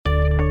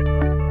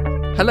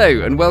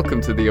Hello and welcome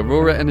to the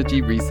Aurora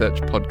Energy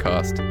Research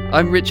Podcast.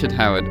 I'm Richard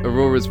Howard,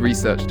 Aurora's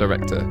Research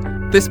Director.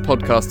 This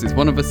podcast is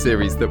one of a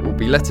series that will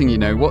be letting you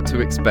know what to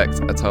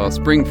expect at our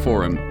Spring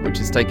Forum, which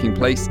is taking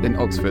place in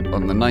Oxford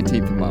on the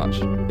 19th of March.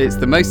 It's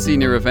the most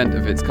senior event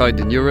of its kind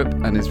in Europe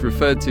and is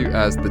referred to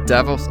as the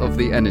Davos of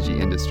the energy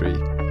industry.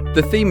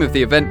 The theme of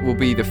the event will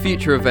be the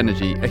future of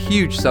energy, a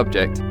huge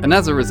subject, and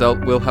as a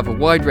result we'll have a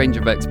wide range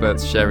of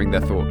experts sharing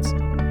their thoughts.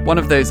 One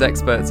of those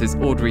experts is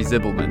Audrey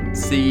Zibelman,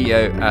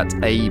 CEO at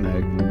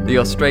AEMO, the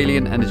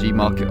Australian energy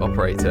market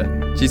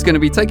operator. She's going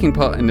to be taking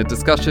part in a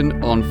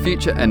discussion on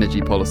future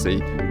energy policy,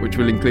 which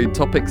will include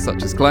topics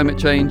such as climate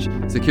change,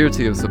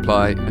 security of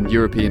supply, and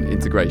European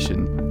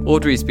integration.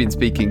 Audrey's been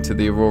speaking to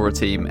the Aurora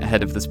team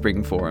ahead of the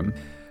Spring Forum.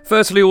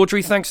 Firstly,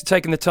 Audrey, thanks for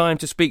taking the time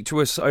to speak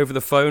to us over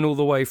the phone all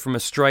the way from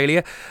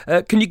Australia.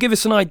 Can you give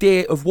us an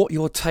idea of what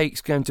your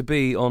take's going to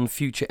be on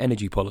future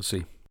energy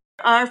policy?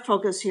 Our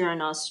focus here in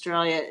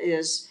Australia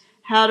is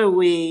how do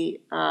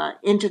we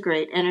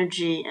integrate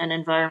energy and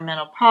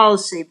environmental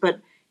policy,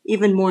 but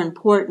even more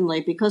importantly,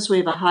 because we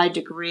have a high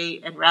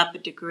degree and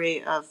rapid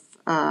degree of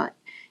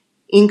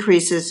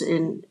increases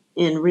in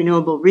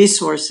renewable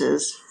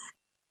resources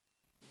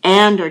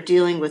and are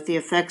dealing with the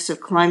effects of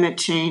climate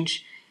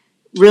change,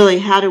 really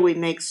how do we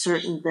make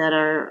certain that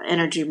our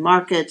energy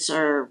markets,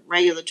 our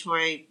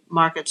regulatory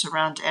markets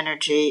around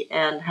energy,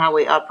 and how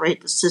we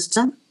operate the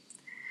system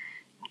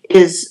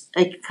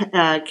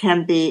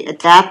can be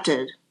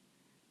adapted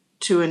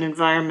to an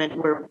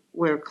environment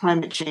where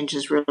climate change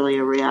is really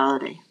a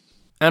reality.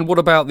 And what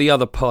about the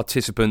other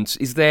participants?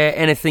 Is there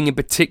anything in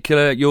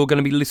particular you're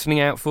going to be listening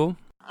out for?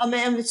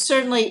 I'm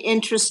certainly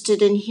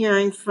interested in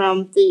hearing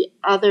from the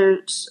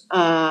other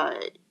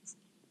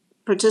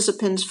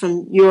participants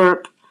from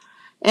Europe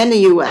and the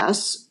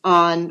U.S.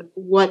 on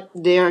what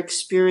they're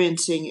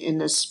experiencing in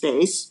this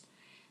space.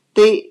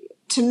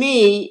 To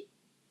me,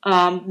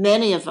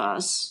 many of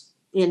us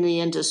in the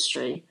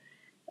industry,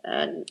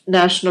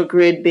 National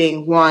Grid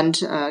being one,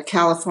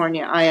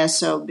 California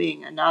ISO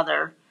being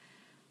another,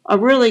 are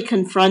really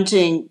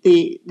confronting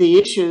the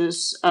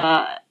issues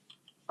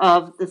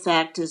of the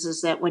fact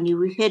is that when you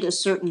hit a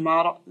certain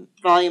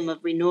volume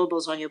of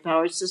renewables on your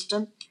power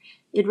system,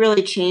 it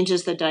really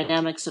changes the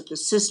dynamics of the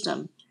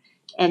system.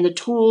 And the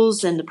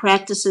tools and the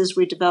practices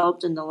we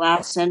developed in the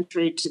last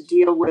century to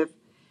deal with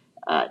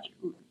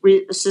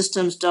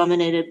systems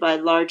dominated by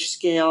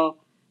large-scale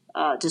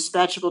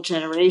dispatchable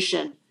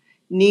generation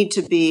need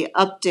to be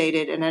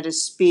updated and at a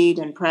speed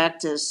and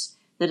practice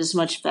that is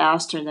much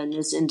faster than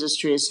this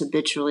industry is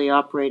habitually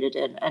operated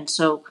in. And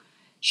so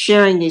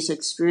sharing these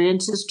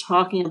experiences,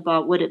 talking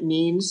about what it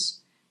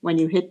means when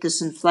you hit this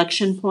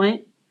inflection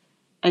point,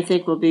 I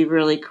think will be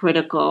really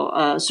critical.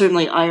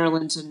 Certainly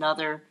Ireland's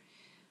another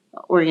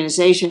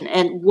organization.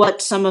 And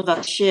what some of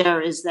us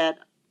share is that,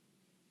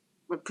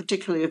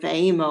 particularly with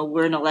AEMO,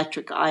 we're an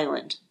electric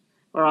island,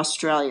 or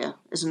Australia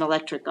is an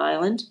electric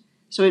island.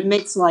 So it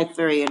makes life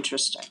very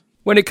interesting.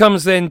 When it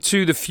comes then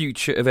to the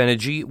future of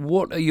energy,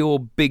 what are your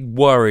big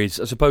worries?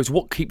 I suppose,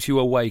 what keeps you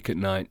awake at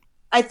night?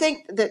 I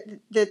think that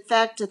the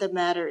fact of the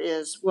matter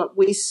is what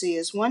we see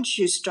is once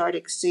you start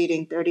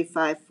exceeding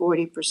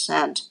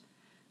 35-40%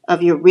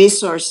 of your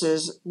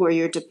resources where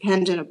you're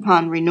dependent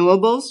upon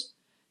renewables,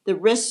 the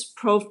risk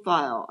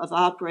profile of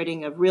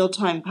operating a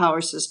real-time power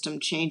system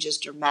changes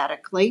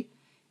dramatically,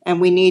 and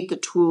we need the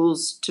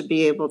tools to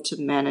be able to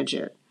manage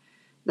it.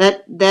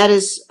 That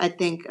is, I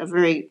think,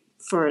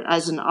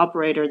 as an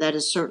operator, that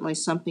is certainly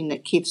something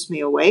that keeps me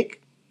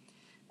awake.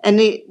 And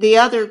the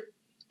other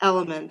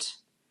element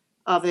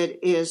of it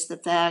is the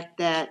fact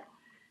that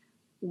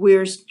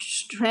we're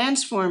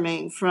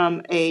transforming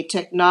from a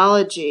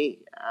technology,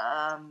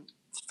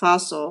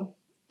 fossil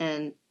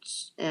and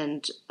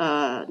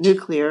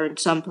nuclear in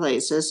some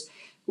places,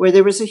 where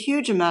there was a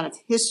huge amount of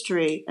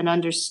history and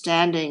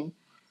understanding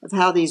of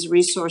how these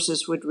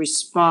resources would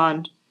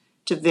respond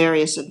to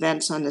various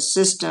events on the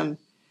system,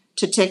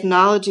 to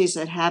technologies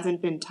that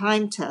haven't been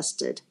time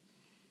tested,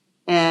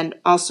 and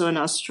also in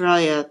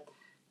Australia,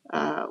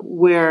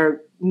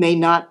 where may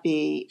not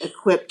be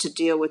equipped to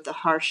deal with the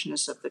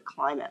harshness of the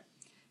climate.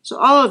 So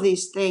all of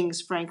these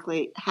things,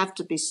 frankly, have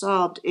to be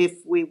solved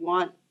if we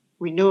want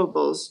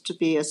renewables to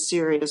be a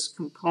serious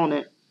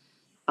component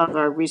of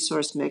our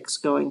resource mix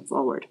going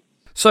forward.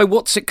 So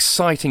what's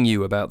exciting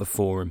you about the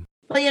forum?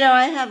 Well,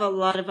 I have a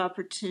lot of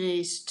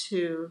opportunities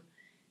to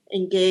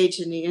engage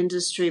in the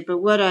industry, but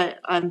what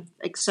I'm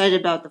excited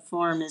about the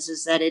forum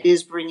is that it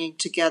is bringing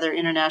together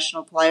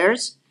international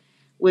players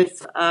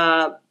with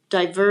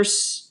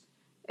diverse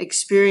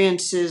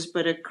experiences,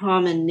 but a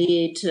common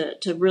need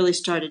to really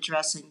start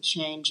addressing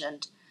change.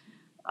 And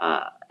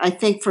I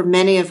think for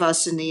many of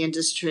us in the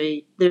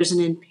industry, there's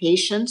an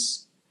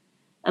impatience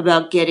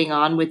about getting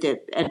on with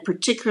it, and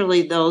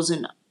particularly those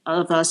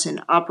of us in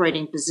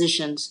operating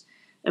positions,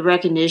 a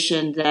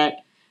recognition that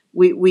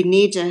we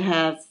need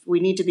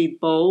to be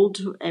bold,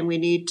 and we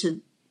need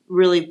to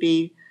really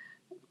be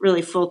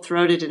really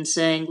full-throated in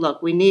saying,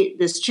 look,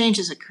 this change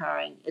is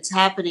occurring. It's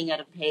happening at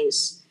a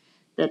pace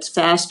that's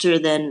faster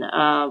than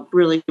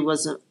really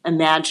was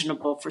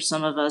imaginable for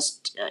some of us,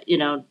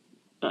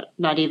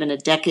 not even a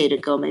decade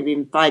ago, maybe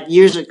even 5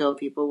 years ago,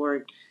 people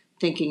weren't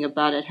thinking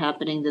about it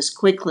happening this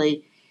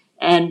quickly.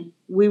 And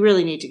we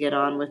really need to get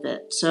on with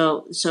it.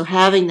 So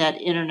having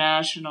that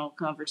international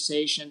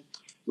conversation,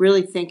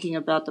 really thinking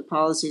about the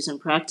policies and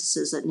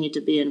practices that need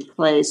to be in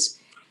place,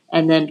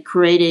 and then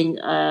creating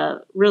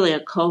really a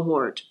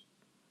cohort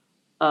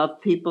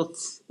of people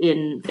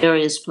in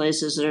various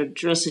places that are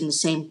addressing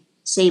the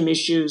same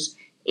issues,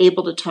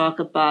 able to talk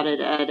about it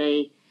at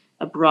a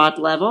broad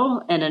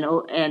level and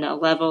a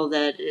level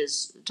that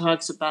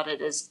talks about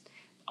it as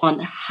on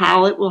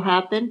how it will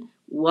happen,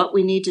 what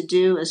we need to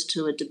do as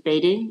to a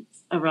debating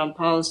around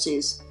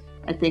policies,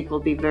 I think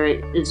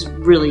is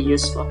really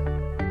useful.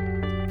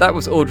 That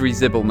was Audrey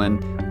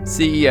Zibelman,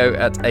 CEO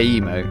at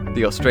AEMO,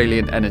 the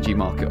Australian energy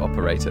market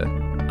operator.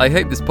 I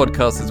hope this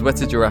podcast has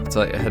whetted your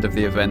appetite ahead of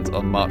the event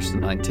on March the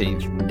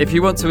 19th. If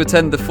you want to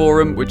attend the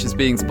forum, which is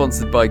being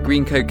sponsored by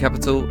Greenco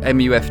Capital,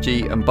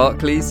 MUFG and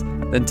Barclays,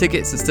 then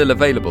tickets are still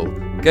available.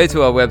 Go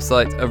to our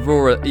website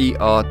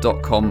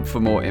auroraer.com for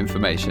more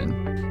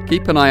information.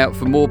 Keep an eye out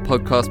for more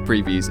podcast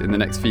previews in the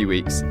next few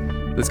weeks.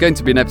 There's going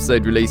to be an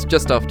episode released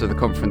just after the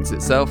conference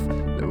itself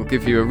that will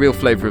give you a real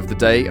flavour of the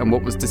day and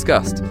what was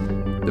discussed.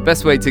 The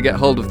best way to get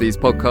hold of these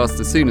podcasts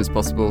as soon as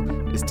possible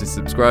is to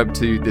subscribe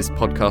to this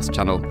podcast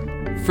channel.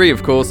 Free,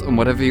 of course, on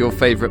whatever your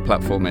favourite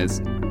platform is.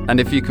 And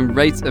if you can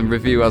rate and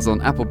review us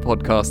on Apple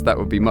Podcasts, that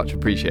would be much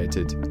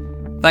appreciated.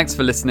 Thanks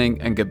for listening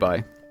and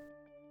goodbye.